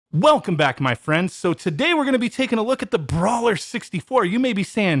Welcome back, my friends. So today we're going to be taking a look at the Brawler 64. You may be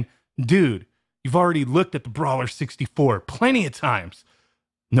saying, dude, you've already looked at the Brawler 64 plenty of times.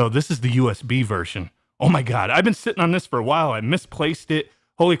 No, this is the USB version. Oh my God, I've been sitting on this for a while. I misplaced it.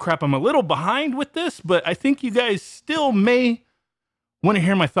 Holy crap, I'm a little behind with this, but I think you guys still may want to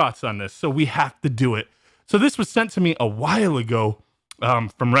hear my thoughts on this, so we have to do it. So this was sent to me a while ago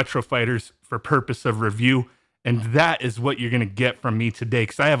from Retro Fighters for purpose of review. And that is what you're going to get from me today,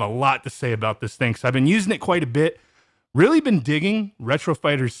 because I have a lot to say about this thing. So I've been using it quite a bit. Really been digging Retro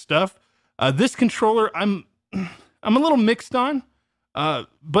Fighters stuff. This controller, I'm a little mixed on,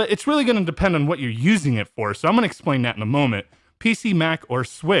 but it's really going to depend on what you're using it for. So I'm going to explain that in a moment. PC, Mac, or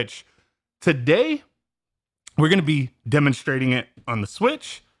Switch. Today, we're going to be demonstrating it on the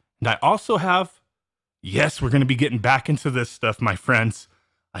Switch. And I also have, yes, we're going to be getting back into this stuff, my friends.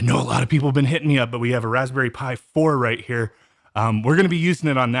 I know a lot of people have been hitting me up, but we have a Raspberry Pi 4 right here. We're going to be using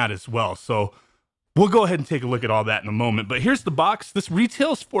it on that as well. So we'll go ahead and take a look at all that in a moment. But here's the box. This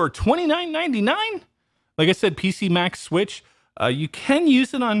retails for $29.99. Like I said, PC, Mac, Switch. You can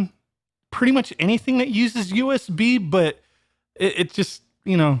use it on pretty much anything that uses USB, but it just,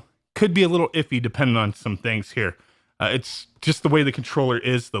 you know, could be a little iffy depending on some things here. It's just the way the controller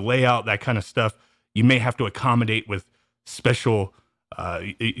is, the layout, that kind of stuff. You may have to accommodate with special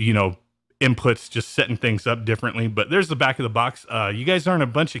you know, inputs, just setting things up differently. But there's the back of the box. You guys aren't a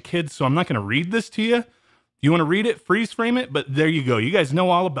bunch of kids, so I'm not going to read this to you. You want to read it, freeze frame it, but there you go. You guys know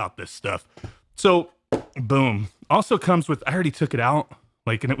all about this stuff. So, boom. Also comes with, I already took it out,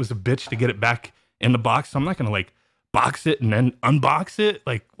 like, and it was a bitch to get it back in the box. So I'm not going to, like, box it and then unbox it.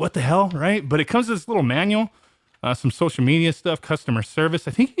 Like, what the hell, right? But it comes with this little manual, some social media stuff, customer service.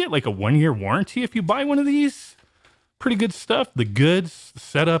 I think you get, like, a 1-year warranty if you buy one of these. Pretty good stuff. The goods, the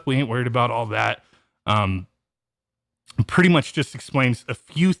setup, we ain't worried about all that. Pretty much just explains a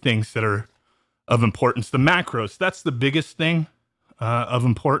few things that are of importance. The macros, that's the biggest thing of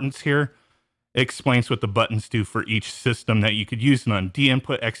importance here. It explains what the buttons do for each system that you could use it on. D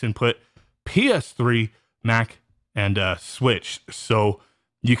input, X input, PS3, Mac, and Switch. So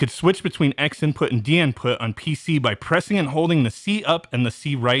you could switch between X input and D input on PC by pressing and holding the C up and the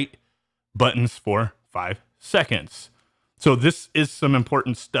C right buttons for 5 seconds. So this is some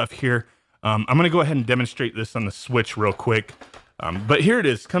important stuff here. I'm going to go ahead and demonstrate this on the Switch real quick. But here it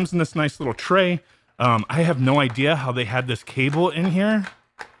is. Comes in this nice little tray. I have no idea how they had this cable in here.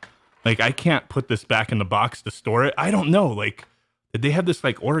 Like, I can't put this back in the box to store it. I don't know. Like, did they have this,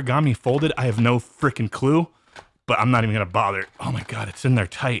 like, origami folded? I have no freaking clue. But I'm not even going to bother. Oh, my God. It's in there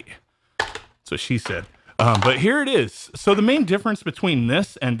tight. That's what she said. But here it is. So the main difference between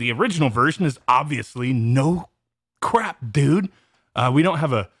this and the original version is obviously no crap, dude. We don't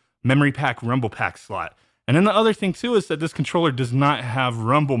have a memory pack, rumble pack slot. And then the other thing too is that this controller does not have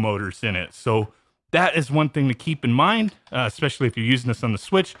rumble motors in it. So that is one thing to keep in mind, especially if you're using this on the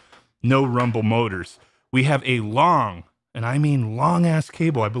Switch. No rumble motors. We have a long, and I mean long ass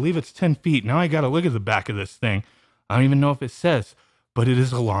cable. I believe it's 10 feet. Now I got to look at the back of this thing. I don't even know if it says, but it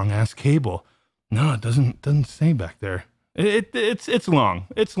is a long ass cable. No, it doesn't say back there. It's long.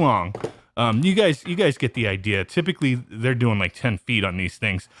 It's long. You guys get the idea. Typically, they're doing like 10 feet on these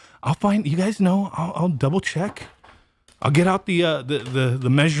things. I'll find, you guys know, I'll double check. I'll get out the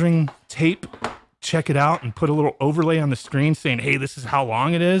measuring tape, check it out, and put a little overlay on the screen saying, hey, this is how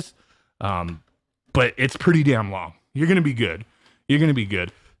long it is. But it's pretty damn long. You're going to be good. You're going to be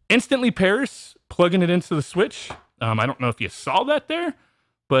good. Instantly pairs, plugging it into the Switch. I don't know if you saw that there,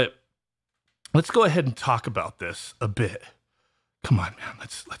 but let's go ahead and talk about this a bit. Come on, man.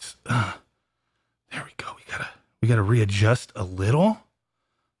 Let's there we go. We gotta readjust a little.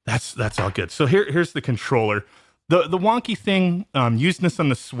 That's all good. So here's the controller. The wonky thing, using this on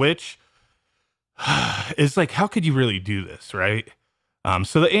the Switch is like, how could you really do this, right?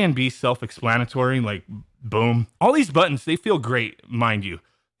 So the A and B self-explanatory, like boom. All these buttons, they feel great, mind you.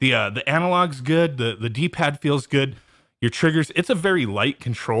 The analog's good, the D-pad feels good. Your triggers, it's a very light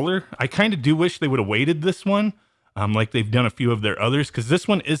controller. I kind of do wish they would have weighted this one. Like they've done a few of their others, because this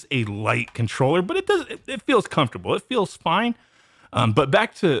one is a light controller, but it feels comfortable. It feels fine. But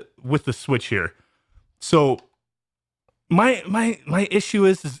back to with the Switch here. So my issue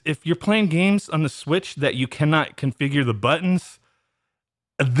is if you're playing games on the Switch that you cannot configure the buttons,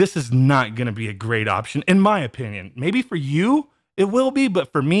 this is not going to be a great option, in my opinion. Maybe for you it will be,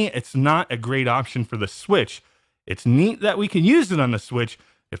 but for me, it's not a great option for the Switch. It's neat that we can use it on the Switch.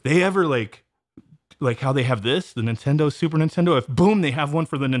 If they ever like how they have this, the Nintendo, Super Nintendo, if boom, they have one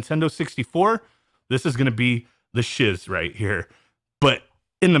for the Nintendo 64, this is going to be the shiz right here. But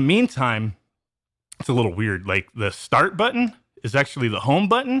in the meantime, it's a little weird. Like the start button is actually the home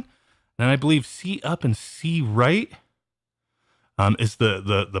button. And I believe C up and C right is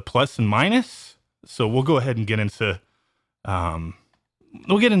the plus and minus. So we'll go ahead and get into,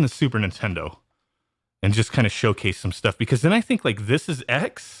 we'll get into Super Nintendo and just kind of showcase some stuff, because then I think like this is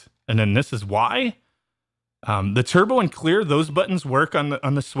X and then this is Y. The turbo and clear, those buttons work on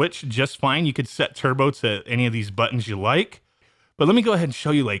the Switch just fine. You could set turbo to any of these buttons you like. But let me go ahead and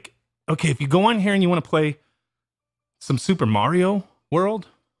show you, like, okay, if you go on here and you want to play some Super Mario World,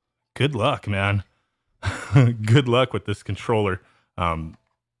 good luck, man. Good luck with this controller. The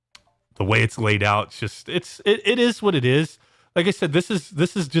way it's laid out, it's just it is what it is. Like I said, this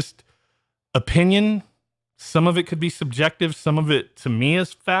is just opinion. Some of it could be subjective. Some of it to me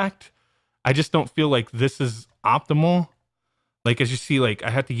is fact. I just don't feel like this is optimal. Like, as you see, like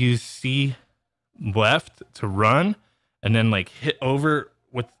I had to use C left to run and then like hit over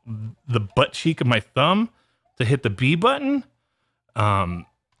with the butt cheek of my thumb to hit the B button.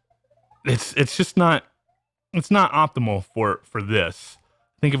 It's just not, it's not optimal for this.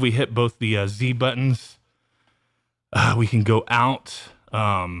 I think if we hit both the Z buttons, we can go out.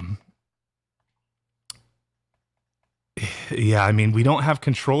 Yeah, I mean, we don't have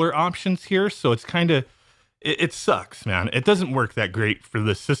controller options here, so it's kind of, it sucks, man. It doesn't work that great for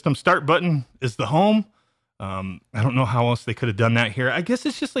this system. Start button is the home. I don't know how else they could have done that here. I guess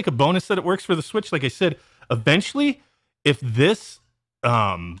it's just like a bonus that it works for the Switch. Like I said, eventually, if this,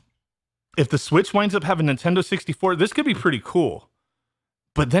 if the Switch winds up having Nintendo 64, this could be pretty cool.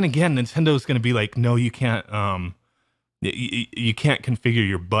 But then again, Nintendo's going to be like, no, you can't, you can't configure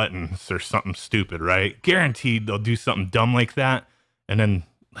your buttons or something stupid, right? Guaranteed they'll do something dumb like that. And then,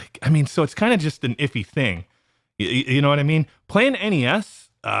 like, I mean, so it's kind of just an iffy thing. You know what I mean? Playing NES,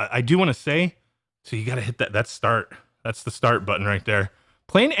 I do want to say, so you got to hit that. That's start. That's the start button right there.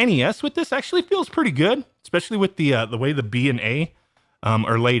 Playing NES with this actually feels pretty good, especially with the way the B and A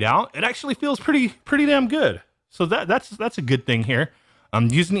are laid out. It actually feels pretty damn good. So that's a good thing here. I'm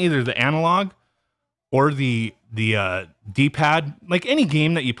using either the analog or the D-pad. Like any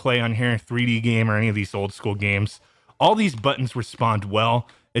game that you play on here, 3D game or any of these old school games, all these buttons respond well.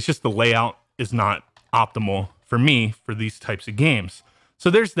 It's just the layout is not optimal for me for these types of games. So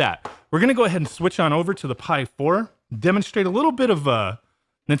there's that. We're going to go ahead and switch on over to the Pi 4, demonstrate a little bit of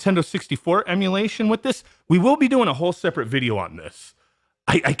Nintendo 64 emulation with this. We will be doing a whole separate video on this.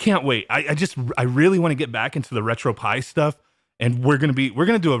 I can't wait. I really want to get back into the RetroPie stuff, and we're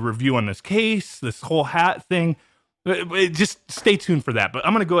gonna do a review on this case, this whole hat thing. Just stay tuned for that. But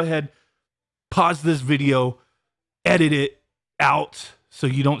I'm gonna go ahead, pause this video, edit it out so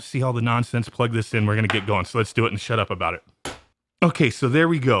you don't see all the nonsense. Plug this in. We're gonna get going. So let's do it and shut up about it. Okay, so there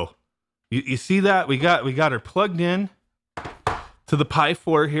we go. You see that we got her plugged in to the Pi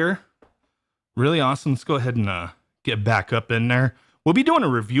 4 here. Really awesome. Let's go ahead and get back up in there. We'll be doing a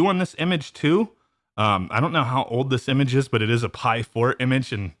review on this image too. I don't know how old this image is, but it is a Pi 4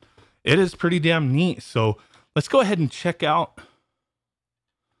 image, and it is pretty damn neat. So let's go ahead and check out.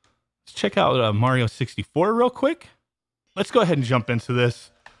 Let's check out Mario 64 real quick. Let's go ahead and jump into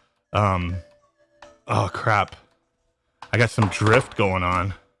this. Oh crap! I got some drift going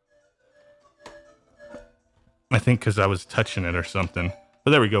on. I think because I was touching it or something.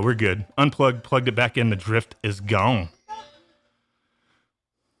 But there we go. We're good. Unplugged, plugged it back in. The drift is gone.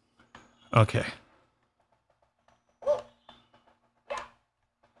 Okay.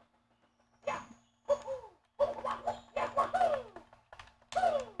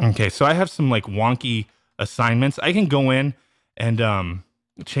 Okay, so I have some like wonky assignments. I can go in and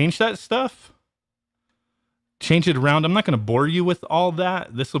change that stuff. Change it around. I'm not going to bore you with all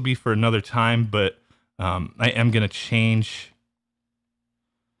that. This will be for another time, but I am going to change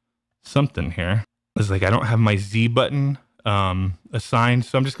something here. It's like I don't have my Z button assigned,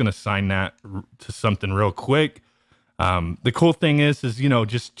 so I'm just going to assign that to something real quick. The cool thing is, you know,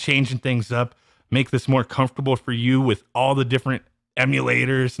 just changing things up, make this more comfortable for you with all the different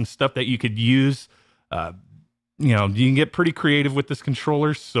emulators and stuff that you could use. You know, you can get pretty creative with this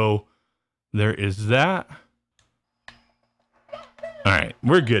controller, so there is that. All right,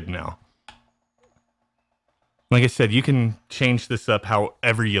 we're good now. Like I said, you can change this up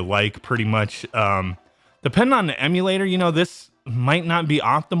however you like, pretty much. Depending on the emulator, you know, this might not be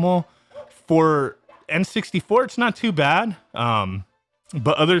optimal. For N64, it's not too bad.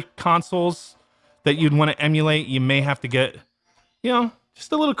 But other consoles that you'd want to emulate, you may have to get, you know,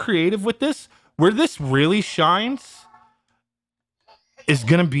 just a little creative with this. Where this really shines is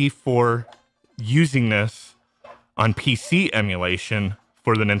going to be for using this on PC emulation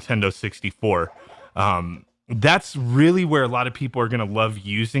for the Nintendo 64. That's really where a lot of people are going to love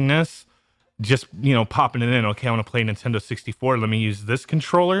using this, just, you know, popping it in. Okay, I want to play Nintendo 64. Let me use this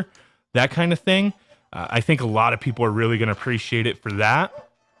controller, that kind of thing. I think a lot of people are really going to appreciate it for that.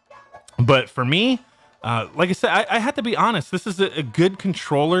 But for me, like I said, I have to be honest. This is a good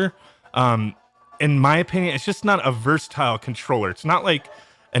controller. In my opinion, it's just not a versatile controller. It's not like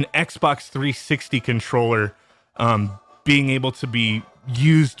an Xbox 360 controller being able to be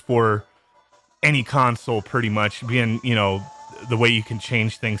used for any console, pretty much, being, you know, the way you can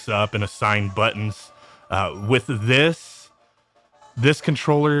change things up and assign buttons. With this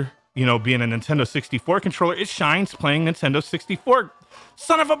controller, you know, being a Nintendo 64 controller, it shines playing Nintendo 64.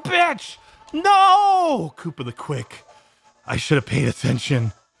 Son of a bitch! No! Koopa the Quick. I should have paid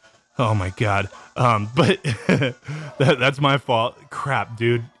attention. Oh my god. But that's my fault. Crap,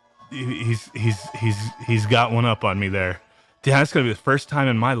 dude. He's got one up on me there. Damn, that's gonna be the first time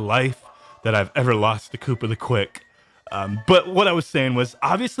in my life that I've ever lost to Koopa the Quick. But what I was saying was,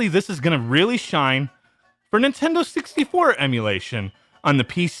 obviously this is gonna really shine for Nintendo 64 emulation on the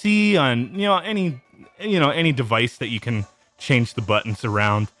PC, on, you know, any device that you can change the buttons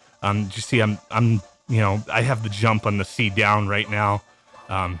around. You see, I'm you know, I have the jump on the C down right now.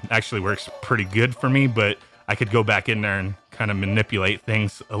 Actually works pretty good for me, but I could go back in there and kind of manipulate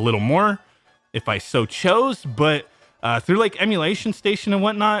things a little more if I so chose. But through like Emulation Station and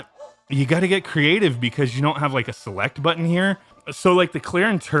whatnot, you got to get creative because you don't have like a select button here. So like the clear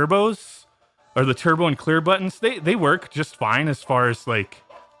and turbos, or the turbo and clear buttons, they work just fine as far as like,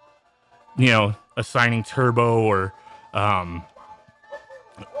 you know, assigning turbo or, as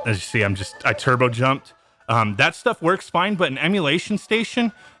you see, I turbo jumped. That stuff works fine, but in Emulation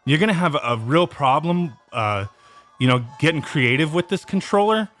Station, you're going to have a real problem, you know, getting creative with this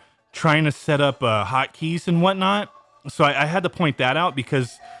controller, trying to set up hotkeys and whatnot. So I had to point that out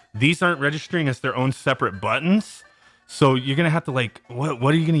because these aren't registering as their own separate buttons. So you're going to have to like,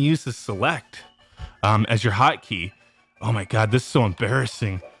 what are you going to use to select as your hotkey? Oh my God, this is so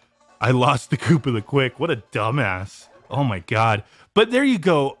embarrassing. I lost the Koopa the Quick. What a dumbass. Oh my God. But there you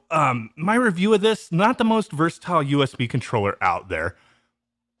go. My review of this, not the most versatile USB controller out there.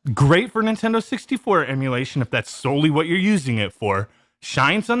 Great for Nintendo 64 emulation if that's solely what you're using it for.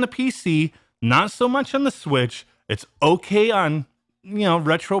 Shines on the PC, not so much on the Switch. It's okay on, you know,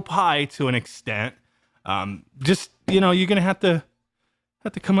 RetroPie to an extent. Just, you know, you're gonna have to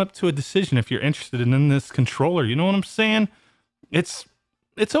come up to a decision if you're interested in this controller. You know what I'm saying? It's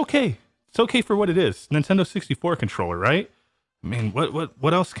okay. It's okay for what it is. Nintendo 64 controller, right? I mean,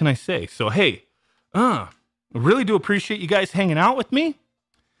 what else can I say? So hey, I really do appreciate you guys hanging out with me.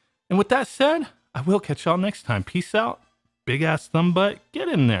 And with that said, I will catch y'all next time. Peace out. Big ass thumb butt. Get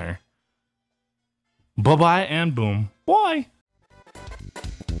in there. Bye-bye and boom. Bye.